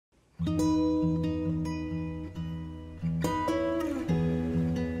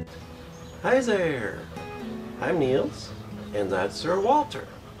Hi there! I'm Niels, and that's Sir Walter.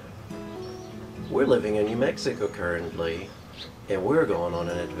 We're living in New Mexico currently, and we're going on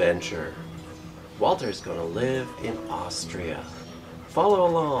an adventure. Walter's going to live in Austria. Follow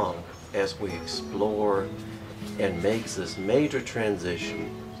along as we explore and make this major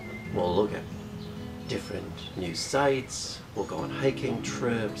transition. We'll look at different new sites, we'll go on hiking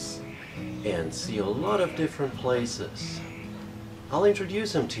trips, and see a lot of different places. I'll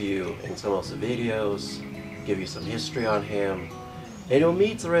introduce him to you in some of the videos, give you some history on him, and you'll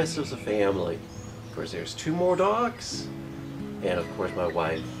meet the rest of the family. Of course, there's 2 more dogs, and of course my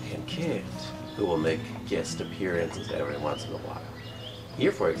wife and kid, who will make guest appearances every once in a while.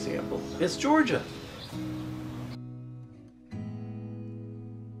 Here, for example, is Georgia.